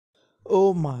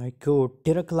Oh my god,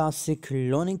 Terra classic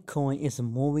Lunc coin is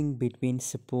moving between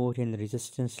support and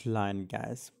resistance line,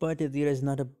 guys. But there is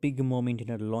not a big moment in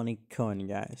a Lunc coin,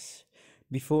 guys.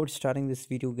 Before starting this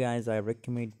video, guys, I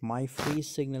recommend my free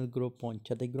signal group on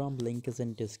Telegram. Link is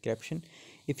in description.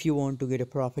 If you want to get a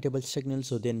profitable signal,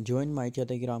 so then join my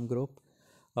Telegram group.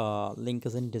 Link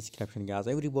is in description, guys.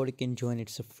 Everybody can join.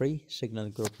 It's a free signal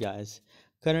group, guys.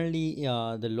 Currently,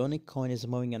 the Lunc coin is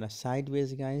moving on a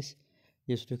sideways, guys.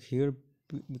 Just look here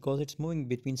because it's moving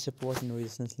between support and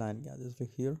resistance line, guys. Just look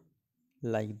here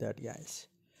like that, guys.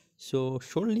 So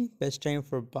surely best time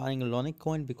for buying a Lunc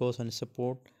coin because on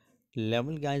support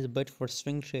level, guys. But for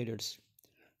swing traders,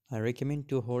 I recommend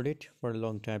to hold it for a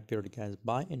long time period, guys.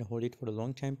 Buy and hold it for a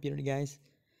long time period, guys.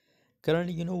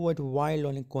 Currently, you know what, why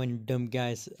Lunc coin dump,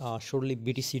 guys? Surely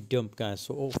BTC dump, guys.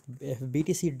 So if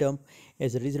BTC dump,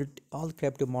 as a result all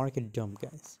crypto market dump,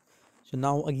 guys. So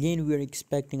now again we are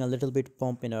expecting a little bit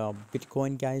pump in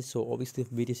Bitcoin, guys. So obviously if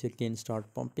BTC can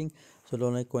start pumping, so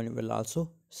Lunc coin will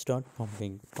also start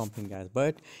pumping, guys.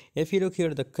 But if you look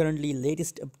here, the currently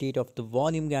latest update of the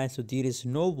volume, guys, so there is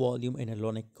no volume in a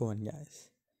Lunc coin, guys.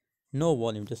 No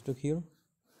volume. Just look here.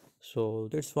 So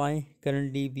that's why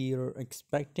currently we are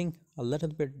expecting a little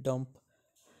bit dump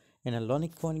in a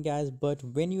Lunc coin, guys. But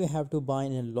when you have to buy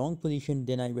in a long position,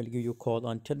 then I will give you a call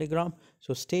on Telegram.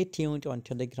 So stay tuned on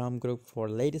Telegram group for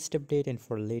latest update and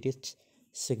for latest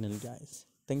signal, guys.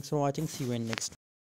 Thanks for watching. See you in next